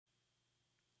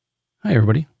Hi,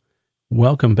 everybody.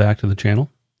 Welcome back to the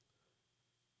channel.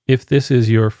 If this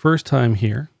is your first time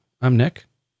here, I'm Nick.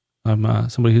 I'm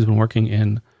somebody who's been working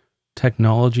in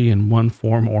technology in one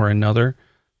form or another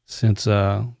since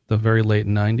the very late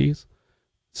 90s.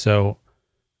 So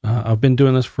I've been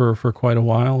doing this for quite a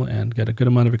while and got a good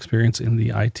amount of experience in the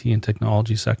IT and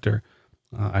technology sector.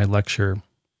 I lecture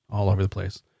all over the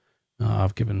place.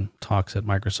 I've given talks at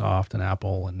Microsoft and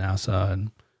Apple and NASA and,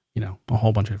 a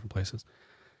whole bunch of different places.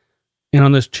 And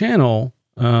on this channel,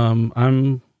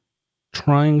 I'm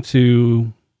trying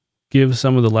to give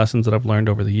some of the lessons that I've learned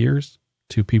over the years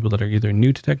to people that are either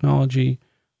new to technology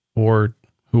or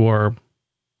who are,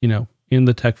 in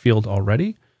the tech field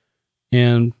already.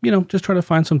 And, just try to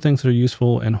find some things that are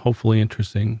useful and hopefully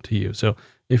interesting to you. So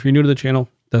if you're new to the channel,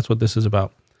 that's what this is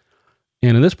about.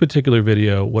 And in this particular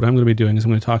video, what I'm going to be doing is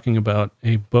I'm going to be talking about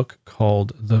a book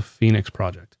called The Phoenix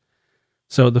Project.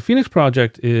 So the Phoenix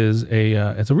Project is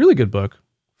it's a really good book.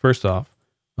 First off,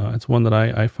 it's one that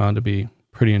I found to be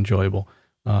pretty enjoyable.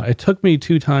 It took me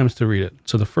 2 times to read it.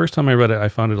 So the first time I read it, I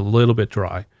found it a little bit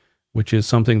dry, which is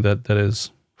something that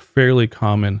is fairly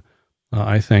common,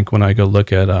 I think, when I go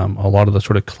look at a lot of the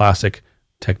sort of classic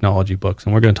technology books.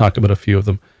 And we're going to talk about a few of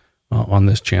them on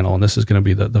this channel. And this is going to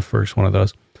be the first one of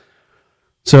those.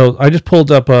 So I just pulled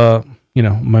up,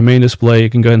 my main display. You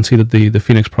can go ahead and see that the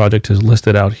Phoenix Project is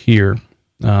listed out here.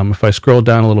 If I scroll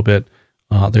down a little bit,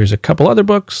 there's a couple other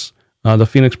books. The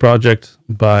Phoenix Project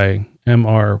by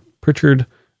M.R. Pritchard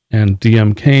and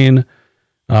D.M. Kane.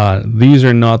 These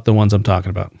are not the ones I'm talking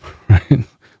about, right?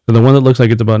 So the one that looks like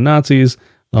it's about Nazis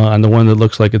and the one that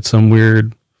looks like it's some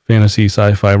weird fantasy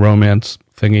sci-fi romance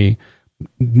thingy,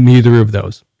 neither of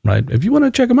those, right? If you want to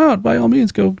check them out, by all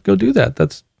means, go do that.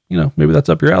 That's, maybe that's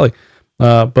up your alley.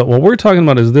 But what we're talking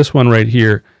about is this one right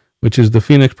here, which is the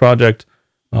Phoenix Project,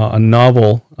 a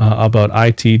novel about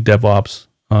IT, DevOps,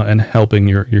 and helping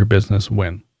your business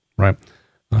win, right?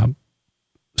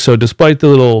 So despite the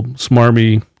little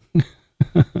smarmy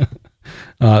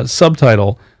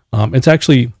subtitle, it's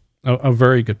actually a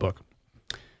very good book.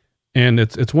 And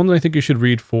it's one that I think you should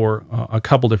read for a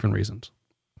couple different reasons.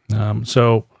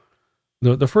 So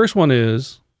the first one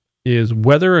is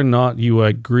whether or not you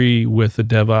agree with the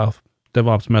DevOps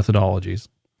methodologies.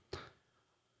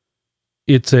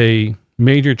 It's a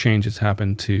major change that's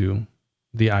happened to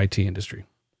the IT industry,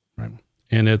 right?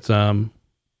 And it's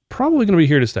probably going to be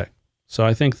here to stay. So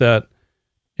I think that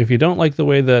if you don't like the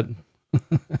way that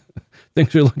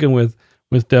things are looking with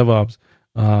DevOps,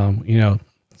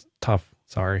 it's tough.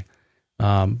 Sorry,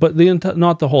 but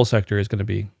not the whole sector is going to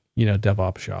be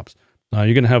DevOps shops.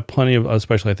 You're going to have plenty of,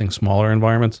 especially I think smaller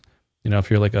environments.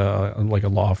 If you're like a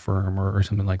law firm or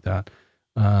something like that,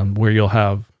 where you'll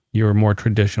have your more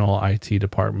traditional IT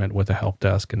department with a help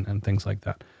desk and things like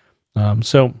that.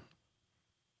 So,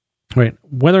 right,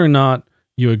 whether or not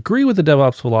you agree with the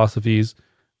DevOps philosophies,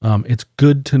 it's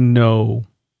good to know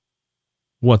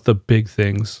what the big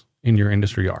things in your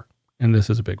industry are. And this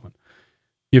is a big one.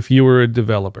 If you were a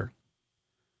developer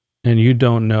and you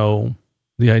don't know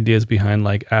the ideas behind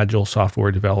like agile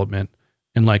software development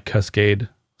and like cascade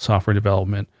software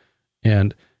development,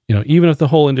 and even if the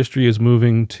whole industry is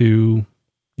moving to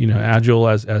agile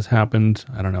as happened,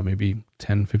 I don't know, maybe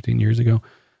 10, 15 years ago,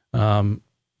 and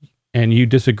you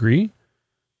disagree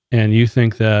and you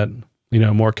think that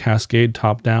more cascade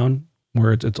top down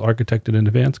where it's architected in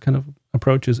advance kind of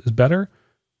approach is better,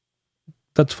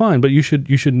 that's fine. But you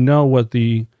should know what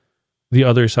the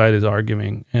other side is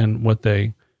arguing and what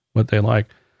they like.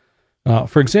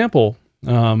 For example,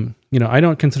 I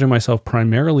don't consider myself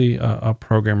primarily a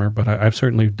programmer, but I've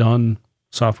certainly done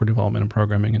software development and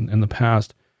programming in the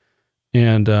past.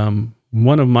 And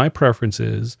one of my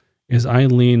preferences is I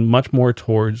lean much more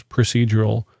towards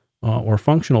procedural or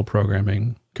functional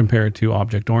programming compared to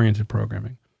object-oriented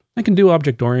programming. I can do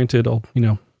object-oriented. I'll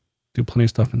do plenty of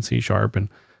stuff in C#, and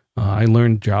I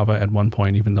learned Java at one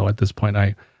point, even though at this point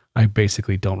I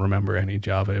basically don't remember any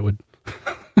Java. It would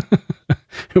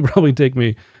it would probably take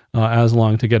me as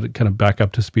long to get it kind of back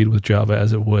up to speed with Java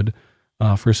as it would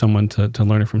for someone to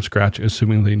learn it from scratch,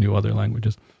 assuming they knew other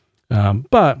languages.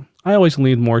 But I always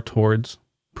lean more towards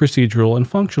procedural and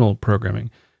functional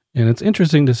programming. And it's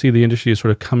interesting to see the industry is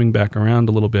sort of coming back around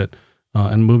a little bit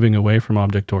and moving away from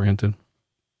object-oriented.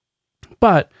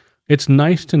 But it's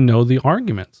nice to know the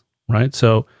arguments, right?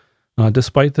 So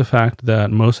despite the fact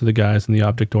that most of the guys in the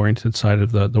object-oriented side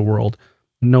of the world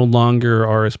no longer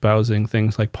are espousing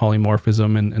things like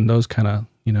polymorphism and those kind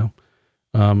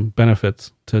of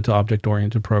benefits to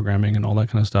object-oriented programming and all that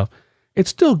kind of stuff,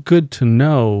 it's still good to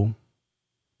know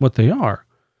what they are.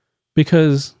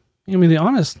 Because, the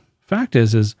honest fact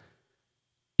is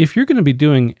if you're going to be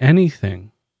doing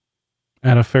anything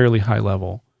at a fairly high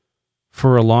level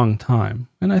for a long time,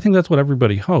 and I think that's what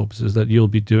everybody hopes, is that you'll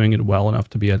be doing it well enough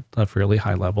to be at a fairly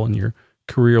high level and your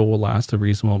career will last a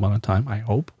reasonable amount of time, I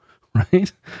hope,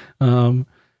 right?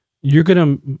 You're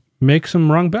going to make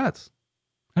some wrong bets.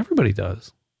 Everybody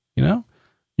does, you know?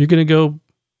 You're going to go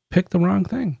pick the wrong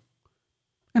thing.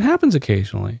 It happens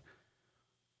occasionally.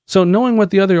 So knowing what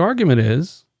the other argument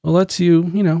is lets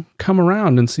you, come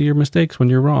around and see your mistakes when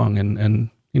you're wrong, and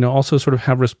also sort of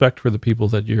have respect for the people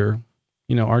that you're,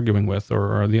 arguing with,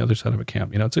 or the other side of a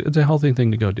camp. It's a healthy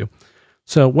thing to go do.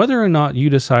 So whether or not you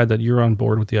decide that you're on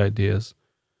board with the ideas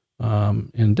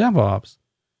in DevOps,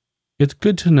 it's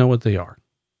good to know what they are.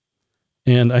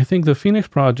 And I think the Phoenix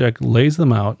Project lays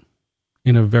them out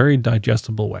in a very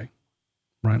digestible way,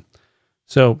 right?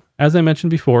 So as I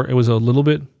mentioned before, it was a little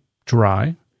bit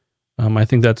dry. I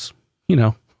think that's,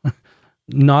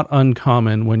 not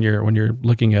uncommon when you're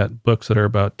looking at books that are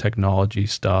about technology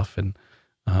stuff and,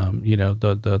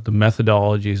 the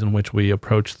methodologies in which we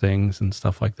approach things and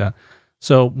stuff like that.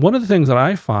 So one of the things that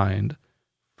I find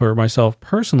for myself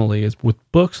personally is with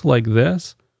books like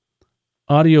this,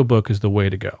 audiobook is the way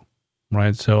to go,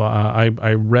 right? So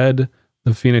I read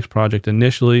the Phoenix Project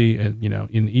initially,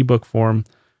 in ebook form.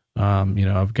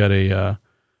 I've got a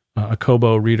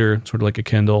Kobo reader, sort of like a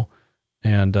Kindle,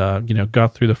 and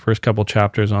got through the first couple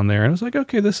chapters on there, and I was like,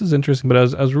 okay, this is interesting, but I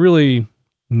was really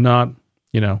not,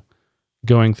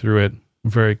 going through it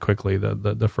very quickly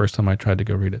the first time I tried to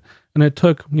go read it. And it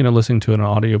took, listening to an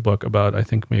audiobook about, I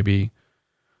think maybe,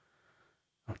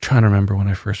 I'm trying to remember when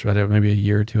I first read it, maybe a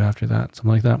year or two after that,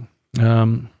 something like that.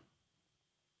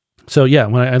 So yeah,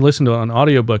 when I listened to an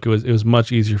audiobook, it was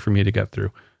much easier for me to get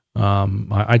through.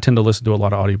 I tend to listen to a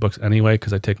lot of audiobooks anyway,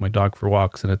 because I take my dog for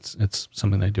walks, and it's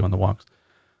something I do on the walks.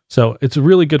 So it's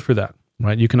really good for that,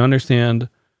 right? You can understand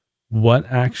what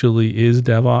actually is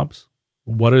DevOps.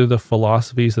 What are the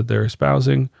philosophies that they're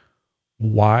espousing?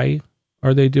 Why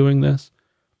are they doing this?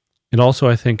 It also,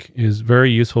 I think, is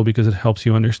very useful because it helps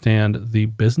you understand the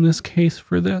business case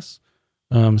for this,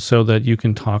 so that you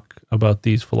can talk about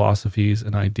these philosophies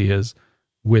and ideas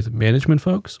with management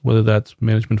folks, whether that's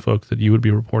management folks that you would be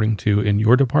reporting to in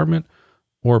your department,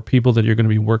 or people that you're going to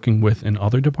be working with in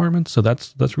other departments. So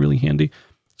that's really handy.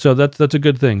 So that's a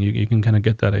good thing. You can kind of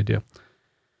get that idea.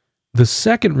 The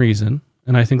second reason,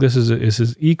 and I think this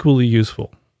is equally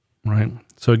useful, right?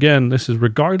 So again, this is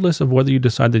regardless of whether you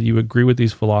decide that you agree with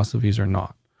these philosophies or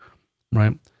not,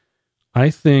 right?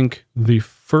 I think the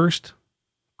first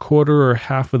quarter or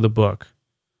half of the book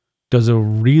does a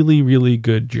really, really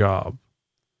good job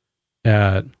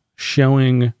at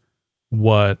showing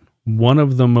what one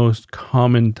of the most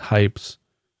common types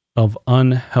of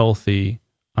unhealthy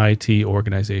IT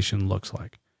organization looks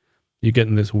like. You get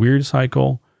in this weird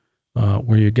cycle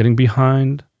where you're getting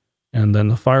behind, and then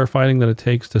the firefighting that it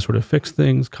takes to sort of fix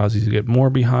things causes you to get more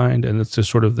behind, and it's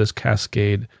just sort of this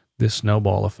cascade, this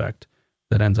snowball effect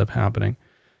that ends up happening.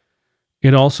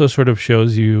 It also sort of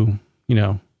shows you,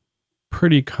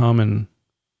 pretty common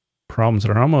problems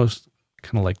that are almost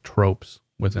kind of like tropes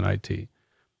within IT.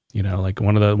 Like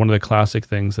one of the classic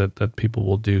things that people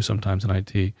will do sometimes in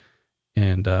IT,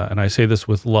 and I say this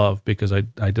with love because I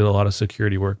did a lot of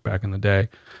security work back in the day,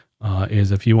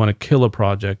 is if you want to kill a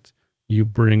project, you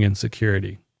bring in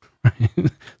security.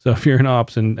 Right? So if you're in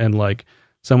ops and like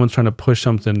someone's trying to push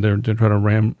something, they're trying to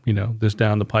ram this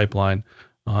down the pipeline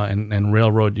and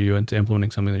railroad you into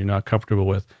implementing something that you're not comfortable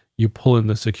with, you pull in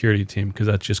the security team because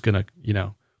that's just gonna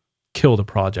kill the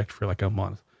project for like a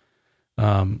month.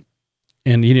 And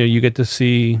you get to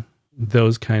see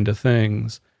those kind of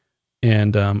things.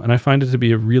 And I find it to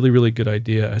be a really, really good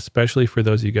idea, especially for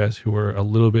those of you guys who are a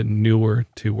little bit newer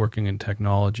to working in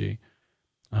technology.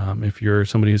 If you're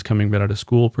somebody who's coming right out of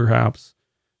school, perhaps,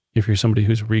 if you're somebody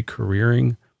who's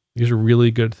re-careering, these are really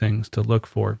good things to look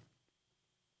for.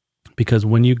 Because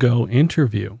when you go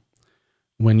interview,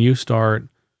 when you start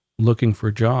looking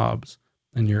for jobs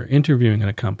and you're interviewing at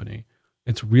a company,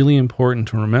 it's really important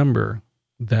to remember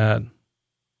that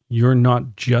you're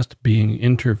not just being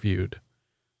interviewed,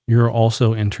 you're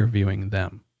also interviewing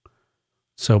them.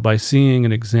 So by seeing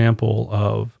an example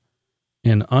of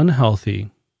an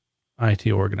unhealthy IT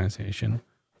organization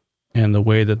and the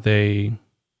way that they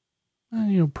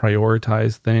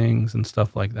prioritize things and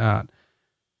stuff like that,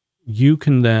 you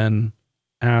can then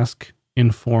ask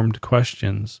informed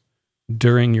questions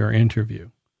during your interview,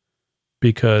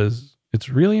 because it's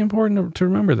really important to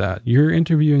remember that you're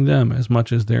interviewing them as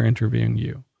much as they're interviewing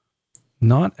you.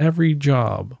 Not every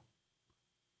job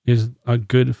is a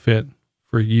good fit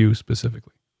for you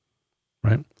specifically,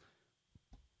 right?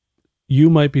 you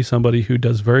might be somebody who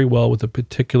does very well with a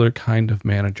particular kind of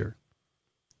manager.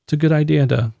 It's a good idea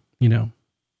to,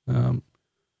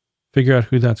 figure out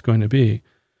who that's going to be.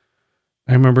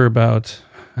 I remember about,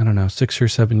 6 or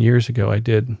 7 years ago, I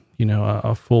did,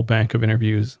 a full bank of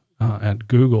interviews at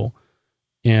Google,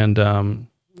 and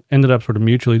ended up sort of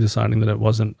mutually deciding that it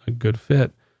wasn't a good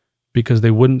fit because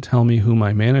they wouldn't tell me who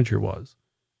my manager was.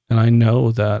 And I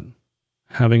know that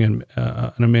having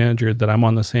a manager that I'm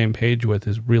on the same page with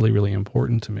is really, really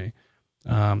important to me.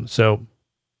 So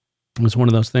it was one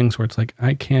of those things where it's like,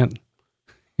 I can't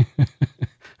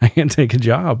take a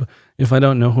job if I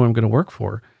don't know who I'm going to work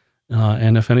for.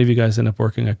 And if any of you guys end up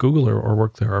working at Google or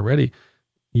work there already,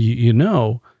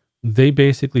 they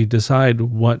basically decide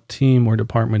what team or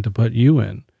department to put you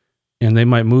in, and they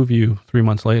might move you 3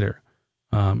 months later.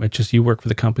 It's just you work for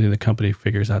the company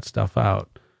figures that stuff out.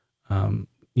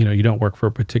 You don't work for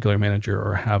a particular manager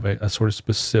or have a sort of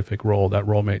specific role. That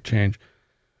role may change.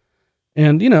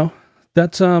 And,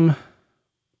 that's, they're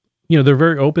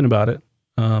very open about it.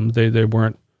 They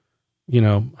weren't,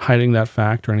 hiding that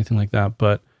fact or anything like that.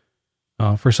 But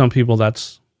for some people,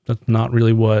 that's not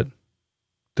really what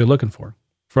they're looking for.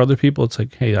 For other people, it's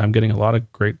like, hey, I'm getting a lot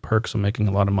of great perks. I'm making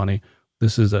a lot of money.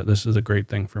 This is a great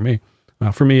thing for me.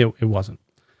 For me, it wasn't.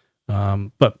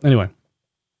 But anyway,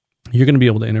 you're going to be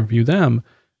able to interview them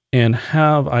and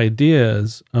have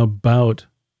ideas about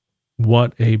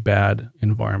what a bad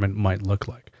environment might look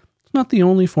like. It's not the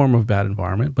only form of bad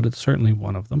environment, but it's certainly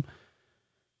one of them.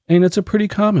 And it's a pretty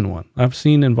common one. I've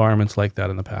seen environments like that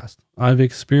in the past. I've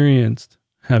experienced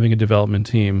having a development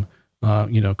team,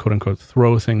 quote unquote,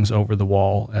 throw things over the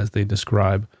wall, as they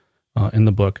describe in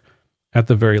the book, at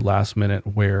the very last minute,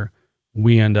 where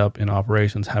we end up in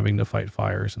operations having to fight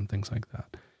fires and things like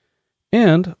that.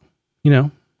 And,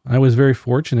 I was very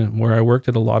fortunate where I worked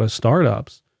at a lot of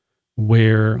startups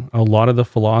where a lot of the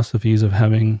philosophies of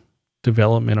having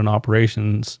development and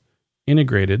operations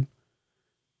integrated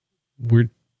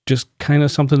were just kind of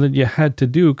something that you had to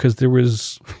do because there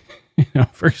was a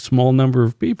very small number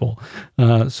of people.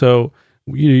 So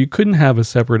you couldn't have a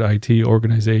separate IT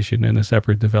organization and a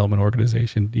separate development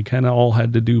organization. You kind of all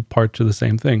had to do parts of the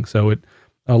same thing. So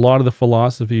a lot of the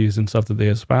philosophies and stuff that they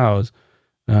espouse,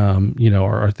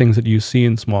 are things that you see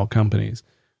in small companies.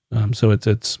 So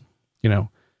it's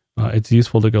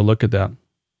useful to go look at that.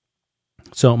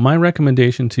 So my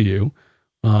recommendation to you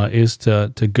is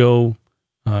to go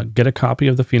get a copy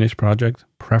of the Phoenix Project,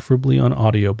 preferably on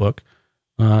audiobook,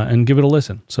 and give it a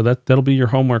listen. So that'll be your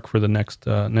homework for the next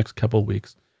couple of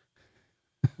weeks.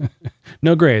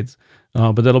 No grades,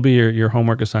 but that'll be your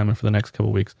homework assignment for the next couple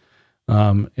of weeks.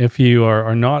 If you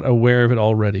are not aware of it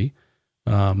already,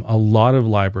 a lot of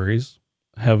libraries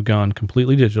have gone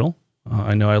completely digital.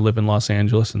 I know I live in Los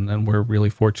Angeles, and we're really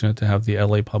fortunate to have the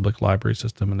LA Public Library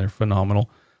System, and they're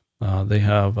phenomenal. They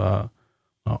have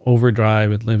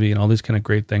Overdrive and Livy and all these kind of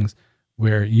great things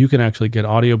where you can actually get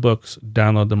audiobooks,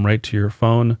 download them right to your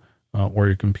phone or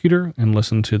your computer, and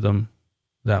listen to them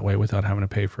that way without having to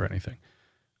pay for anything.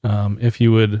 If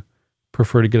you would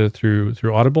prefer to get it through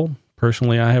Audible,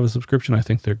 personally, I have a subscription. I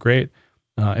think they're great.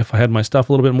 If I had my stuff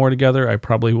a little bit more together, I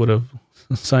probably would have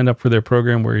signed up for their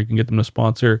program where you can get them to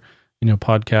sponsor,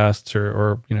 podcasts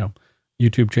or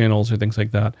YouTube channels or things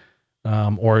like that.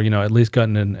 Or at least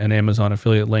gotten an Amazon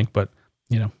affiliate link, but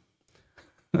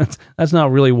that's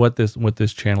not really what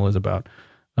this channel is about.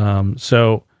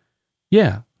 So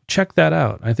yeah, check that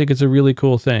out. I think it's a really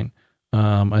cool thing.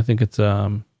 I think it's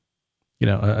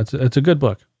it's a good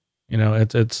book.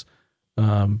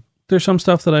 There's some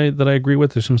stuff that I agree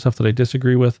with. There's some stuff that I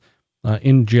disagree with.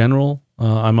 In general,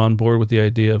 I'm on board with the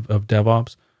idea of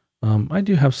DevOps. I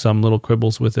do have some little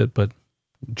quibbles with it, but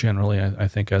generally, I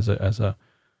think as a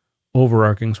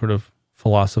overarching sort of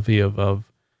philosophy of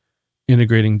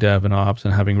integrating dev and ops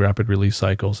and having rapid release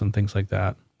cycles and things like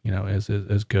that,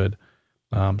 is good.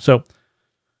 So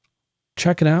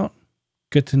check it out.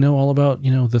 Get to know all about,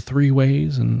 the 3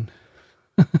 ways and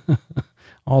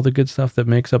all the good stuff that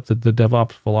makes up the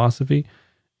DevOps philosophy.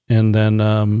 And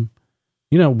then,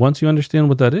 once you understand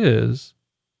what that is,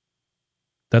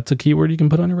 that's a keyword you can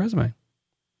put on your resume,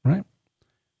 right?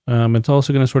 It's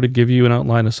also going to sort of give you an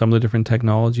outline of some of the different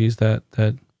technologies that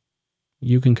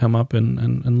you can come up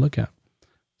and look at.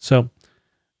 So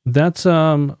that's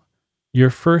your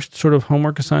first sort of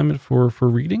homework assignment for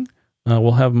reading.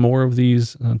 We'll have more of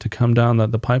these to come down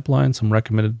the pipeline, some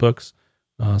recommended books,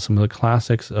 some of the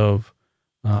classics of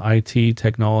IT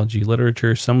technology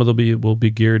literature. Some of them will be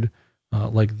geared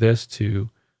like this to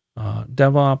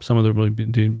DevOps. Some of them will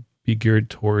be geared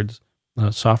towards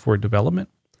software development.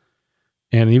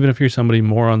 And even if you're somebody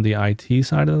more on the IT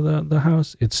side of the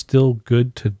house, it's still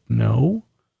good to know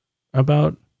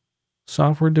about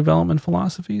software development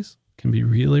philosophies. Can be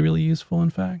really, really useful, in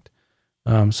fact.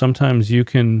 Sometimes you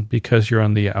can, because you're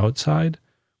on the outside,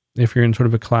 if you're in sort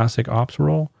of a classic ops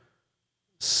role,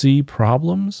 see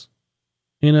problems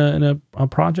in a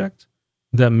project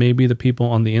that maybe the people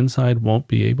on the inside won't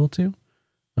be able to.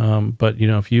 But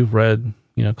if you've read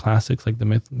classics like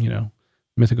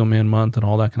Mythical Man Month and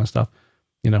all that kind of stuff,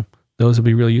 those would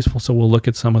be really useful. So we'll look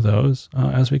at some of those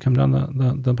as we come down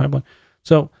the pipeline.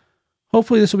 So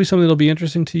hopefully this will be something that'll be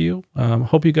interesting to you.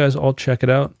 Hope you guys all check it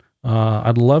out.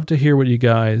 I'd love to hear what you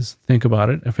guys think about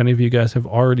it. If any of you guys have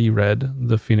already read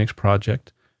the Phoenix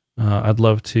Project, I'd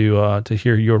love to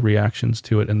hear your reactions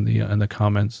to it in the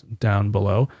comments down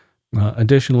below.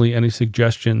 Additionally, any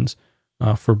suggestions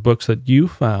for books that you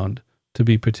found to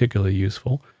be particularly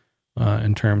useful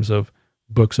in terms of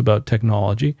books about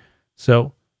technology.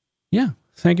 So, yeah,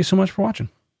 thank you so much for watching.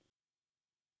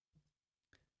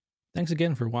 Thanks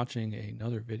again for watching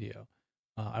another video.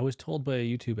 I was told by a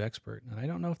YouTube expert, and I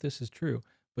don't know if this is true,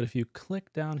 but if you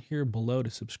click down here below to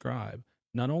subscribe,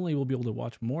 not only will you be able to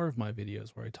watch more of my videos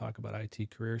where I talk about IT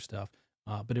career stuff,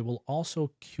 but it will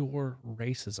also cure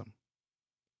racism.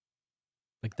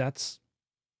 Like that's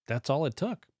all it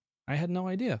took. I had no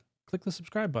idea. Click the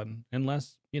subscribe button,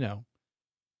 unless, you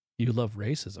love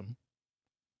racism,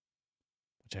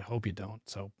 which I hope you don't.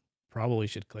 So probably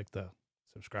should click the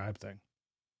subscribe thing.